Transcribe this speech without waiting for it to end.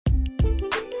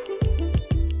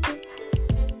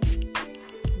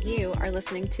You are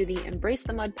listening to the Embrace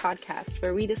the Mud podcast,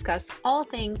 where we discuss all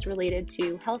things related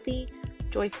to healthy,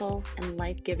 joyful, and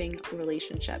life-giving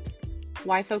relationships.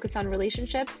 Why focus on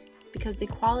relationships? Because the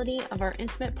quality of our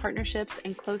intimate partnerships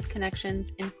and close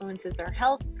connections influences our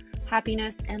health,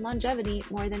 happiness, and longevity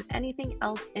more than anything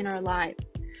else in our lives.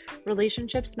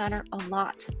 Relationships matter a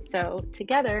lot, so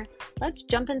together, let's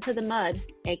jump into the mud,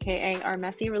 aka our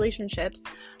messy relationships,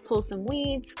 pull some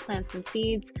weeds, plant some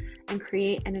seeds, and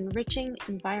create an enriching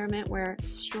environment where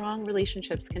strong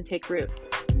relationships can take root.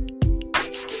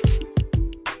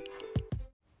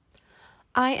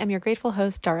 I am your grateful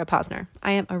host, Dara Posner.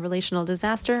 I am a relational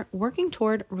disaster working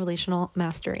toward relational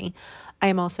mastery. I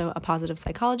am also a positive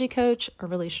psychology coach, a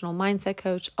relational mindset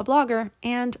coach, a blogger,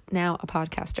 and now a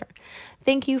podcaster.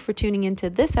 Thank you for tuning into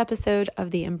this episode of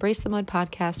the Embrace the Mud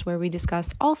podcast, where we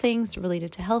discuss all things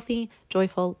related to healthy,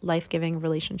 joyful, life-giving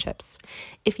relationships.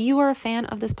 If you are a fan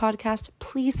of this podcast,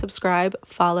 please subscribe,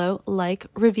 follow, like,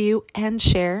 review, and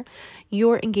share.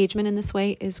 Your engagement in this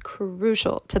way is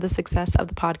crucial to the success of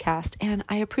the podcast, and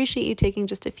I appreciate you taking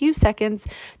just a few seconds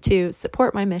to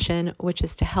support my mission, which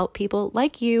is to help people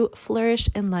like you flourish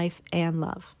in life and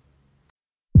love.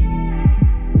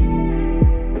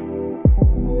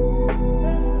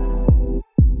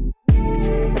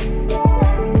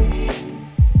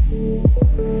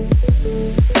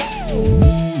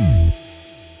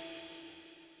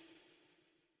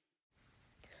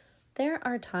 There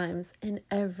are times in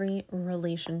every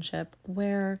relationship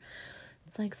where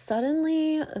it's like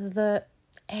suddenly the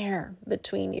air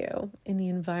between you in the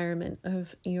environment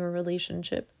of your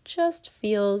relationship just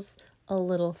feels a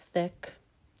little thick,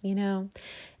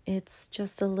 It's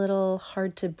just a little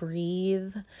hard to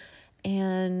breathe,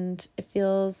 and it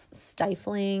feels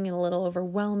stifling and a little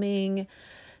overwhelming.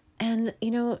 And,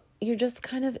 you're just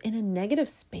kind of in a negative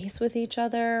space with each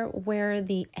other where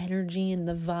the energy and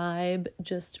the vibe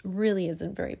just really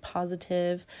isn't very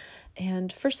positive.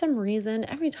 And for some reason,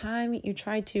 every time you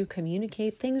try to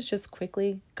communicate, things just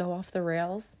quickly go off the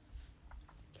rails.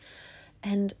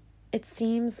 And it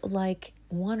seems like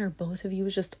one or both of you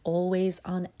is just always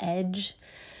on edge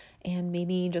and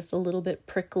maybe just a little bit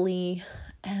prickly.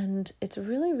 And it's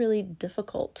really, really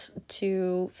difficult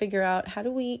to figure out, how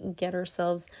do we get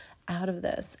ourselves out of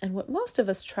this? And what most of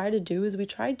us try to do is we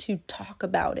try to talk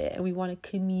about it and we want to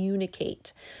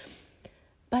communicate.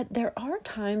 But there are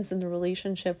times in the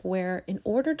relationship where, in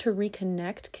order to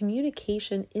reconnect,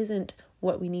 communication isn't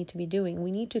what we need to be doing.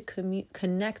 We need to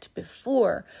connect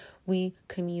before we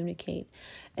communicate.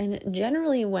 And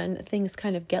generally when things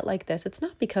kind of get like this, it's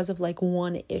not because of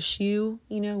one issue,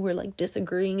 we're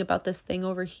disagreeing about this thing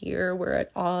over here, we're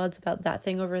at odds about that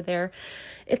thing over there.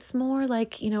 It's more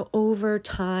over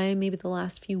time, maybe the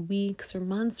last few weeks or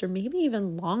months or maybe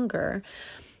even longer,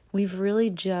 we've really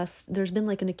there's been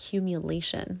an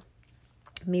accumulation.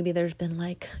 Maybe there's been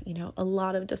a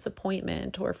lot of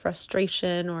disappointment or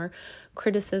frustration or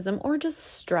criticism or just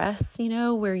stress,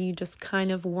 where you just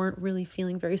kind of weren't really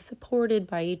feeling very supported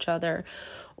by each other,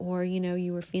 or,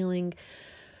 you were feeling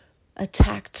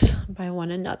attacked by one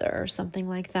another or something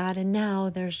like that. And now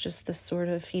there's just this sort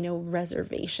of,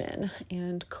 reservation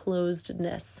and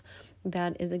closedness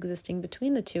that is existing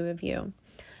between the two of you.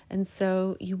 And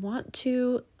so you want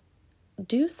to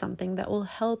do something that will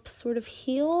help sort of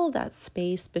heal that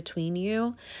space between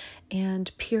you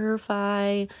and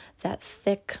purify that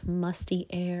thick, musty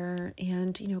air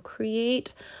and,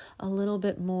 create a little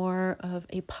bit more of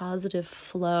a positive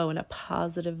flow and a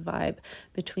positive vibe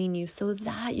between you, so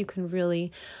that you can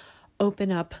really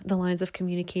open up the lines of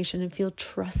communication and feel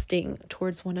trusting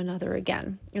towards one another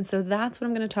again. And so that's what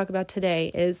I'm going to talk about today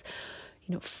is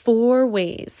 4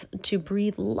 ways to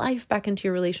breathe life back into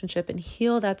your relationship and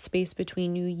heal that space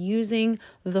between you using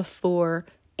the 4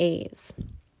 A's.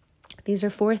 These are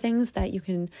 4 things that you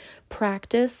can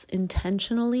practice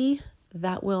intentionally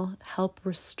that will help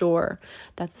restore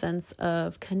that sense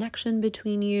of connection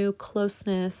between you,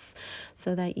 closeness,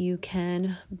 so that you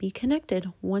can be connected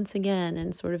once again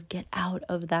and sort of get out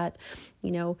of that,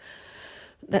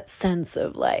 that sense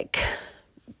of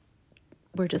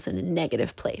we're just in a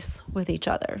negative place with each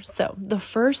other. So the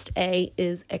first A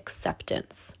is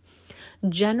acceptance.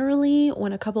 Generally,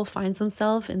 when a couple finds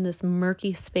themselves in this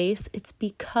murky space, it's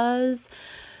because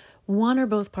one or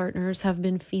both partners have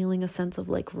been feeling a sense of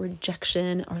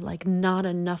rejection or not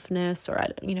enoughness,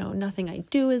 or, nothing I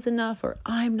do is enough, or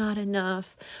I'm not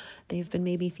enough. They've been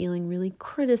maybe feeling really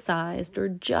criticized or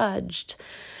judged.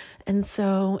 And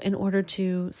so in order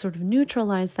to sort of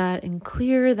neutralize that and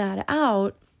clear that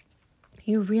out,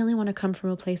 you really want to come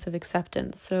from a place of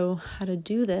acceptance. So how to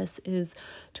do this is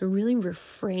to really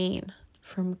refrain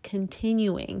from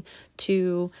continuing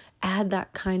to add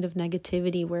that kind of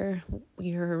negativity where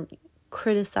you're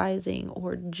criticizing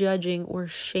or judging or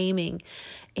shaming,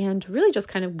 and really just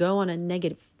kind of go on a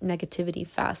negativity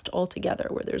fast altogether,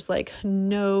 where there's like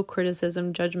no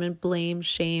criticism, judgment, blame,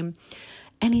 shame,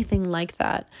 anything like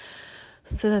that,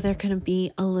 so that there can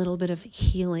be a little bit of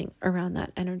healing around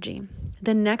that energy.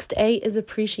 The next A is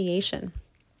appreciation.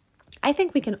 I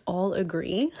think we can all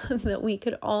agree that we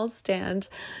could all stand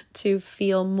to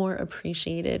feel more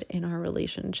appreciated in our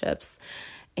relationships.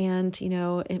 And,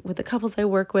 with the couples I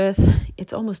work with,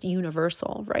 it's almost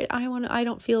universal, right? I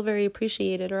don't feel very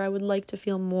appreciated, or I would like to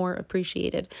feel more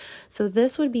appreciated. So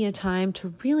this would be a time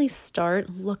to really start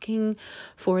looking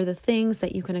for the things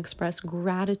that you can express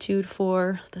gratitude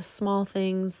for, the small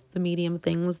things, the medium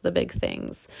things, the big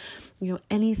things,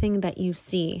 anything that you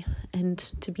see, and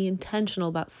to be intentional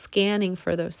about scanning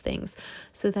for those things,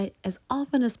 so that as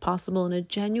often as possible in a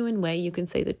genuine way, you can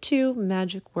say the 2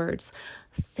 magic words,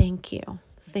 thank you.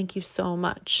 Thank you so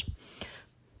much.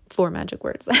 4 magic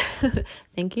words.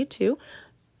 Thank you too.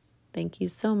 Thank you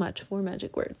so much. 4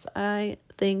 magic words. I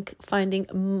think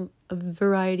finding a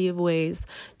variety of ways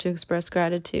to express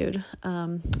gratitude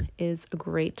is a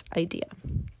great idea.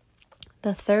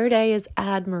 The third A is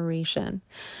admiration.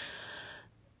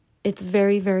 It's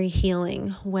very, very healing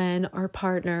when our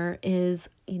partner is,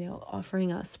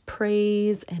 offering us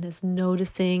praise and is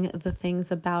noticing the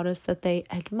things about us that they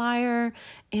admire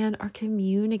and are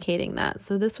communicating that.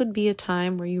 So this would be a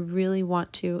time where you really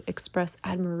want to express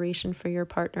admiration for your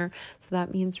partner. So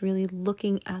that means really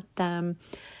looking at them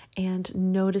and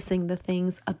noticing the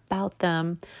things about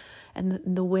them and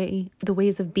the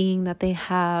ways of being that they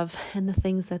have and the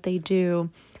things that they do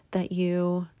that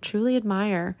you truly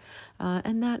admire,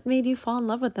 and that made you fall in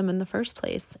love with them in the first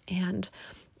place, and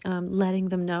letting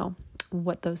them know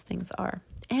what those things are.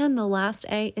 And the last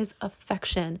A is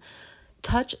affection.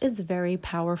 Touch is very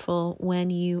powerful when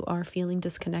you are feeling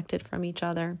disconnected from each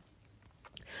other.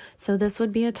 So this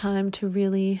would be a time to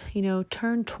really,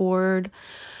 turn toward,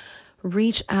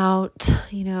 reach out,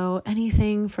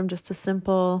 anything from just a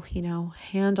simple,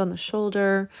 hand on the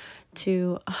shoulder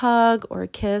to a hug or a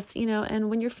kiss, and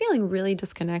when you're feeling really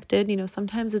disconnected,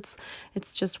 sometimes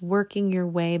it's just working your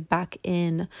way back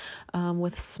in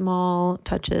with small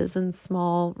touches and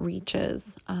small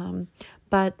reaches.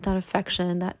 But that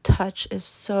affection, that touch is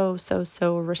so, so,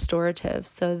 so restorative.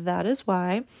 So that is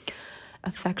why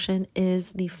affection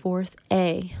is the 4th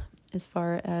A, as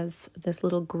far as this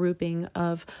little grouping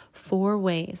of 4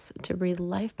 ways to breathe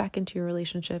life back into your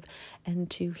relationship and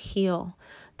to heal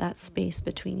that space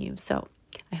between you. So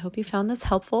I hope you found this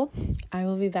helpful. I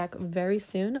will be back very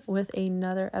soon with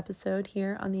another episode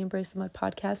here on the Embrace the Mud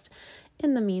podcast.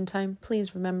 In the meantime,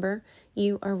 please remember,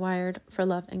 you are wired for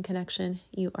love and connection.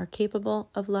 You are capable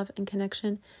of love and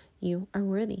connection. You are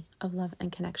worthy of love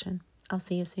and connection. I'll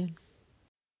see you soon.